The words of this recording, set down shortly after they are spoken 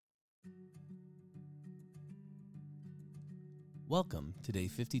Welcome to day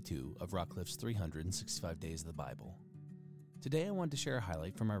 52 of Rockcliffe's 365 Days of the Bible. Today I want to share a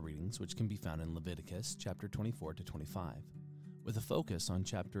highlight from our readings, which can be found in Leviticus chapter 24 to 25, with a focus on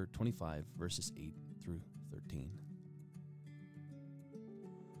chapter 25, verses 8 through 13.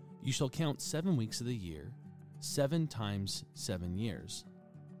 You shall count 7 weeks of the year, 7 times 7 years,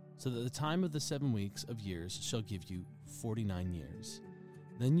 so that the time of the 7 weeks of years shall give you 49 years.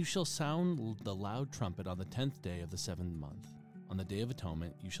 Then you shall sound the loud trumpet on the 10th day of the 7th month. On the Day of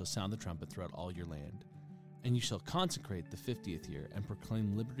Atonement you shall sound the trumpet throughout all your land. And you shall consecrate the 50th year, and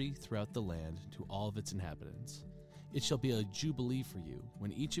proclaim liberty throughout the land to all of its inhabitants. It shall be a jubilee for you,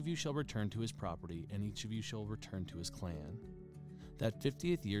 when each of you shall return to his property, and each of you shall return to his clan. That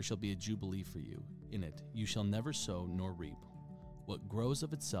 50th year shall be a jubilee for you. In it you shall never sow nor reap what grows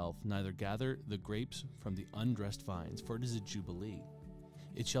of itself, neither gather the grapes from the undressed vines, for it is a jubilee.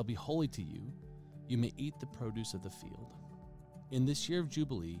 It shall be holy to you. You may eat the produce of the field. In this year of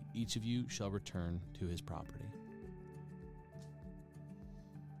Jubilee, each of you shall return to his property.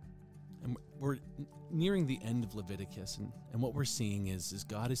 And we're nearing the end of Leviticus, and what we're seeing is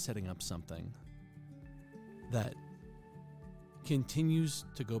God is setting up something that continues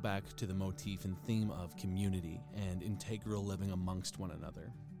to go back to the motif and theme of community and integral living amongst one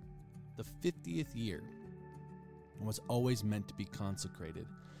another. The 50th year was always meant to be consecrated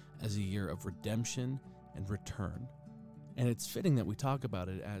as a year of redemption and return. And it's fitting that we talk about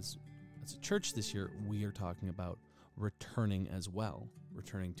it as a church this year. We are talking about returning as well,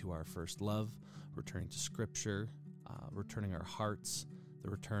 returning to our first love, returning to Scripture, returning our hearts, the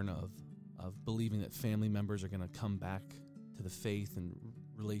return of believing that family members are going to come back to the faith and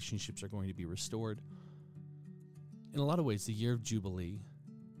relationships are going to be restored. In a lot of ways, the year of Jubilee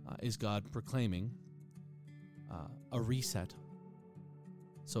is God proclaiming a reset.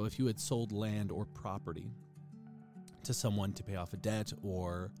 So if you had sold land or property to someone to pay off a debt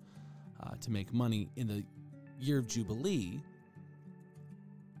or to make money, in the year of Jubilee,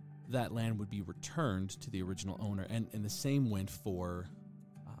 that land would be returned to the original owner. And the same went for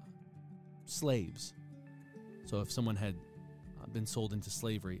slaves. So if someone had been sold into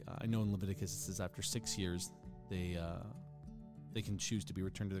slavery, I know in Leviticus it says after 6 years they can choose to be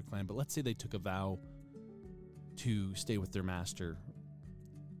returned to their clan. But let's say they took a vow to stay with their master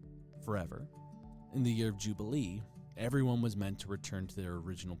forever. In the year of Jubilee, everyone was meant to return to their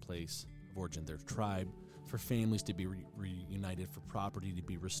original place of origin, their tribe, for families to be reunited, for property to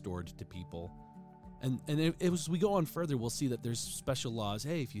be restored to people. And as we go on further, we'll see that there's special laws.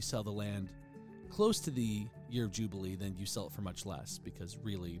 Hey, if you sell the land close to the year of Jubilee, then you sell it for much less, because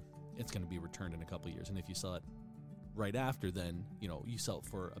really it's going to be returned in a couple of years. And if you sell it right after, then you sell it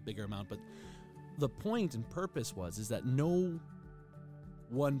for a bigger amount. But the point and purpose is that no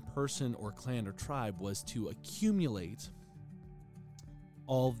one person or clan or tribe was to accumulate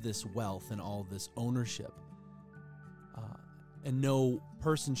all this wealth and all this ownership. And no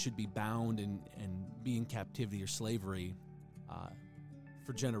person should be bound and be in captivity or slavery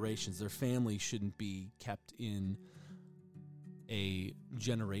for generations. Their family shouldn't be kept in a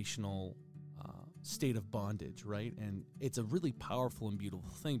generational state of bondage, right? And it's a really powerful and beautiful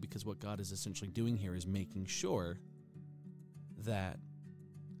thing, because what God is essentially doing here is making sure that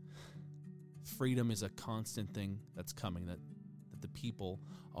freedom is a constant thing that's coming, that the people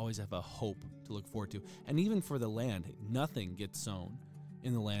always have a hope to look forward to. And even for the land, nothing gets sown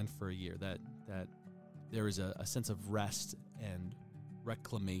in the land for a year, that there is a sense of rest and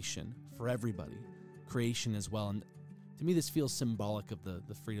reclamation for everybody, creation as well. And to me, this feels symbolic of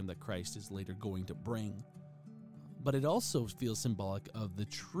the freedom that Christ is later going to bring. But it also feels symbolic of the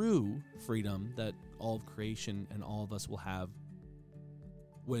true freedom that all of creation and all of us will have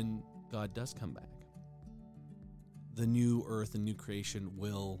when God does come back. The new earth and new creation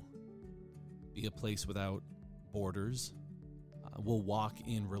will be a place without borders. We'll walk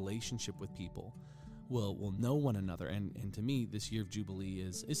in relationship with people. We'll know one another. And to me, this year of Jubilee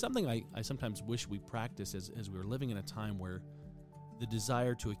is something I sometimes wish we practiced as we were living in a time where the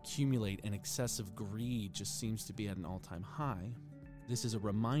desire to accumulate and excessive greed just seems to be at an all-time high. This is a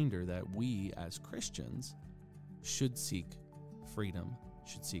reminder that we as Christians should seek freedom,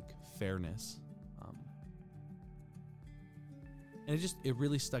 should seek fairness. And it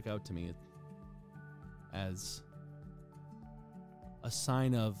really stuck out to me as a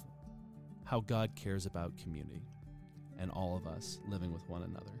sign of how God cares about community and all of us living with one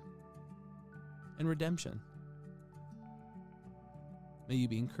another. And redemption. May you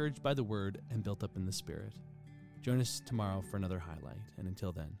be encouraged by the word and built up in the Spirit. Join us tomorrow for another highlight, and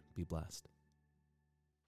until then, be blessed.